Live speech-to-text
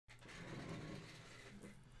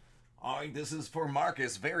All right, this is for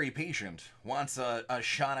Marcus, very patient. Wants a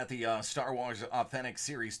shot at the Star Wars Authentic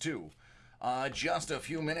Series 2. Just a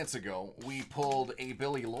few minutes ago, we pulled a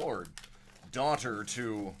Billie Lourd, daughter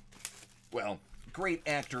to, well, great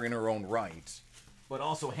actor in her own right, but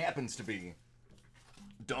also happens to be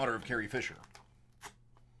daughter of Carrie Fisher.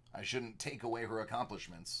 I shouldn't take away her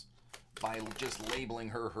accomplishments by just labeling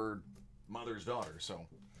her her mother's daughter, so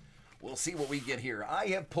we'll see what we get here. I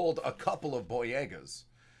have pulled a couple of Boyegas.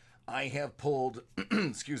 I have pulled,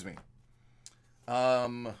 excuse me,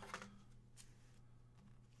 a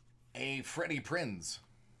Freddie Prinz,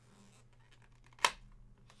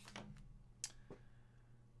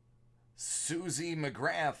 Susie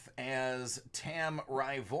McGrath as Tam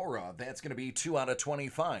Rivora. That's going to be 2 out of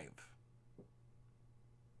 25.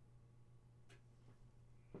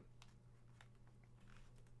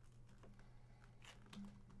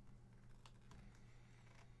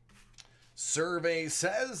 Survey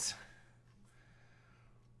says,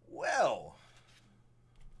 well,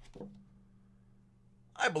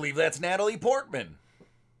 I believe that's Natalie Portman.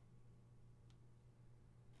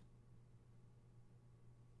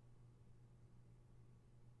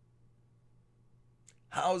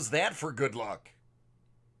 How's that for good luck?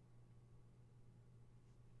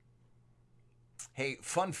 Hey,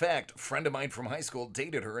 fun fact, friend of mine from high school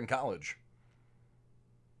dated her in college.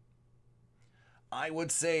 I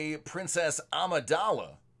would say Princess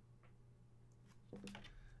Amidala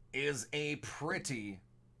is a pretty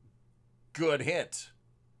good hit.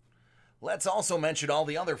 Let's also mention all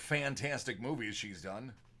the other fantastic movies she's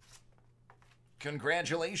done.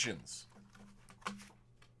 Congratulations.